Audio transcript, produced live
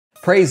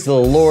Praise the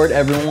Lord,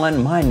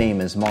 everyone. My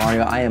name is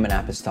Mario. I am an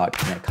Apostolic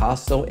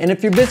Pentecostal. And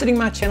if you're visiting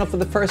my channel for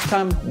the first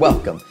time,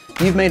 welcome.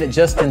 You've made it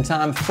just in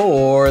time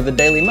for the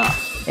Daily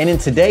M.O.P. And in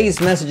today's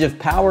message of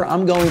power,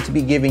 I'm going to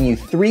be giving you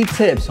 3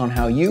 tips on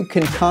how you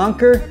can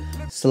conquer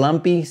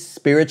slumpy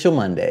spiritual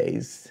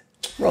Mondays.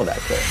 Roll that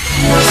clip.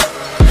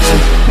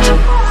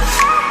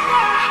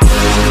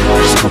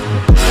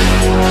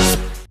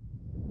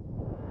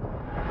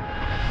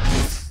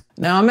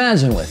 Now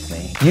imagine with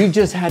me, you've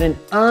just had an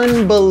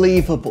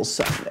unbelievable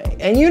Sunday.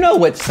 And you know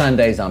what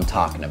Sundays I'm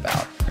talking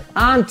about.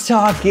 I'm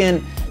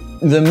talking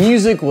the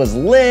music was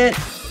lit,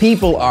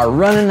 people are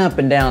running up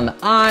and down the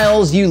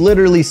aisles, you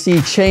literally see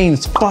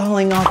chains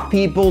falling off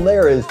people,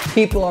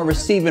 people are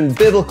receiving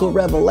biblical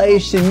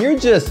revelation, you're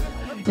just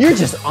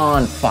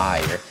on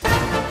fire.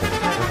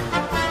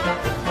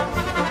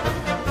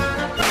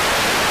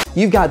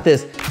 You've got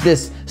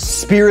this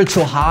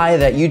spiritual high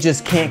that you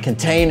just can't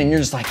contain, and you're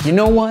just like, you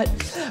know what?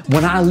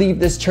 When I leave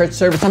this church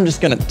service, I'm just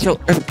gonna tell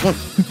everyone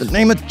what the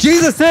name of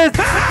Jesus is.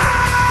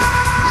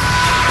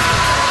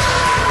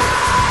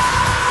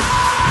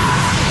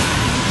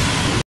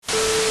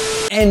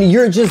 And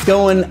you're just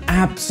going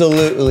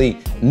absolutely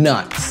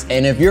nuts.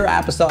 And if you're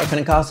Apostolic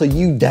Pentecostal,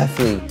 you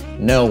definitely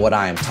know what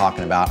I am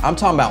talking about. I'm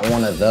talking about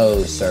one of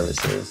those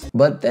services.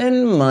 But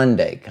then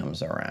Monday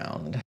comes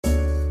around.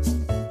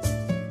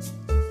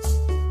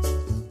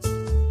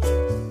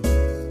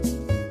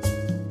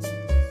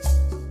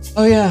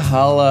 Oh yeah,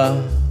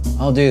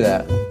 I'll do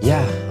that.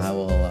 Yeah, I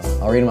will,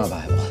 I'll read my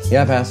Bible.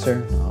 Yeah,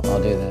 Pastor,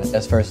 I'll do that.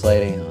 Yes, First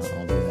Lady,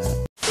 I'll do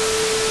that.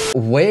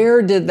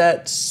 Where did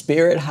that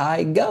spirit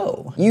high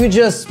go? You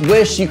just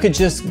wish you could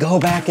just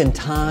go back in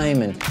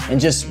time and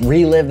just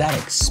relive that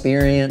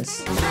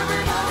experience.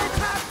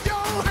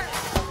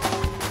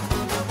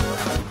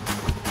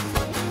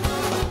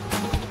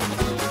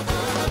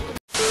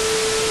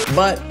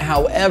 But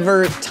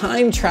however,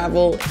 time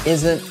travel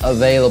isn't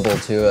available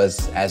to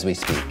us as we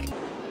speak.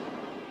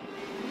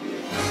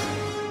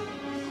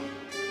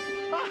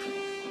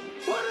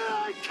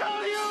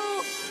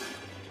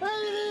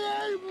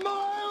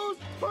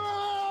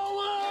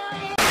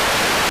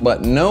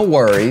 But no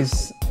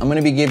worries, I'm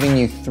gonna be giving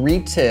you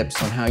 3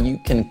 tips on how you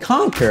can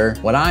conquer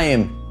what I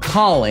am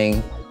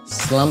calling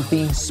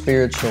slumpy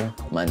spiritual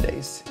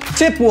Mondays.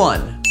 Tip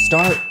 1,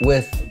 start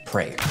with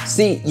prayer.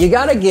 See, you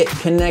gotta get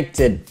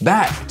connected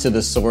back to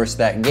the source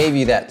that gave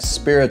you that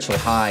spiritual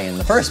high in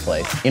the first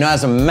place. You know,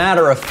 as a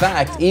matter of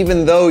fact,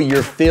 even though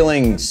you're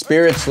feeling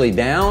spiritually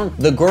down,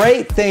 the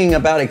great thing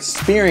about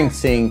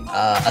experiencing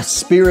a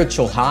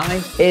spiritual high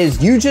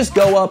is you just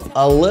go up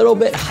a little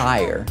bit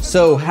higher.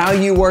 So how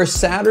you were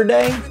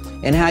Saturday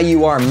and how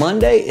you are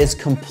Monday is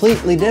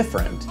completely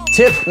different.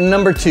 Tip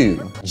number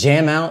 2,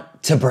 jam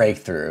out to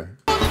breakthrough.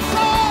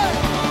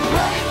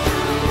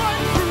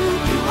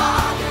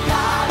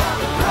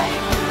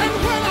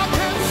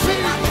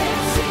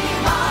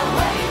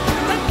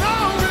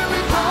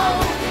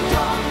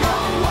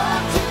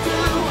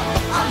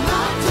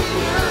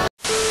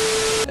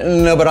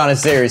 No, but on a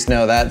serious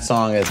note, that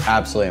song is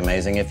absolutely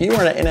amazing. If you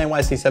weren't at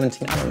NYC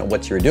 17, I don't know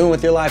what you were doing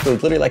with your life. It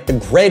was literally like the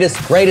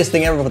greatest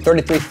thing ever with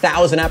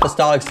 33,000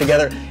 Apostolics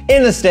together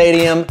in the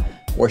stadium,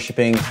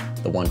 worshiping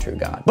the one true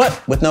God.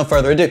 But with no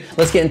further ado,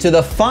 let's get into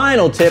the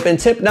final tip. And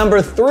tip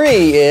number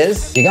 3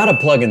 is you gotta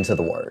plug into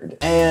the Word.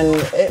 And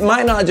it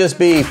might not just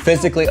be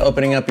physically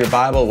opening up your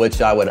Bible,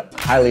 which I would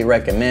highly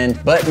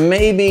recommend, but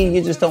maybe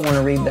you just don't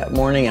wanna read that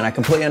morning, and I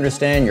completely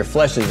understand your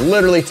flesh is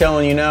literally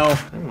telling you no.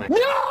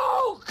 No!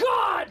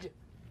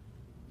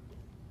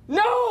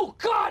 No,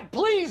 God,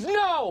 please,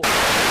 no!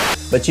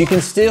 But you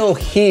can still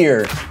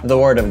hear the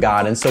Word of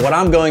God. And so what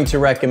I'm going to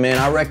recommend,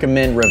 I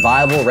recommend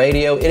Revival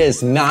Radio. It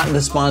is not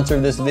the sponsor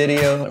of this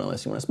video,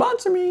 unless you want to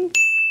sponsor me.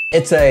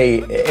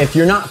 If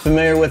you're not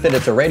familiar with it,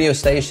 it's a radio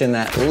station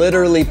that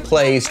literally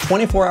plays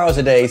 24 hours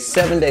a day,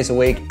 7 days a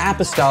week,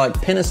 Apostolic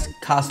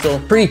Pentecostal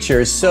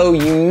preachers, so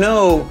you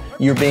know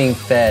you're being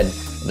fed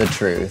the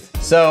truth.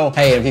 So,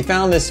 hey, if you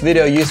found this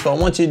video useful, I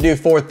want you to do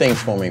 4 things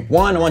for me.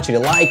 1, I want you to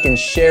like and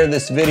share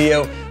this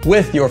video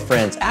with your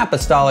friends,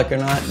 apostolic or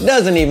not,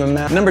 doesn't even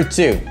matter. Number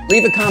 2,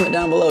 leave a comment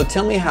down below.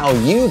 Tell me how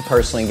you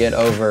personally get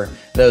over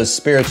those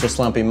spiritual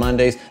slumpy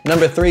Mondays.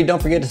 Number 3, don't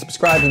forget to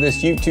subscribe to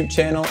this YouTube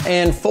channel.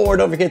 And 4,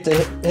 don't forget to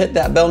hit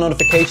that bell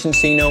notification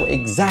so you know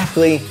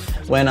exactly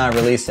when I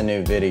release a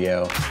new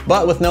video.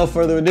 But with no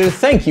further ado,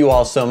 thank you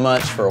all so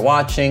much for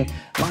watching.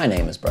 My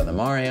name is Brother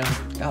Mario.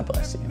 God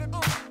bless you.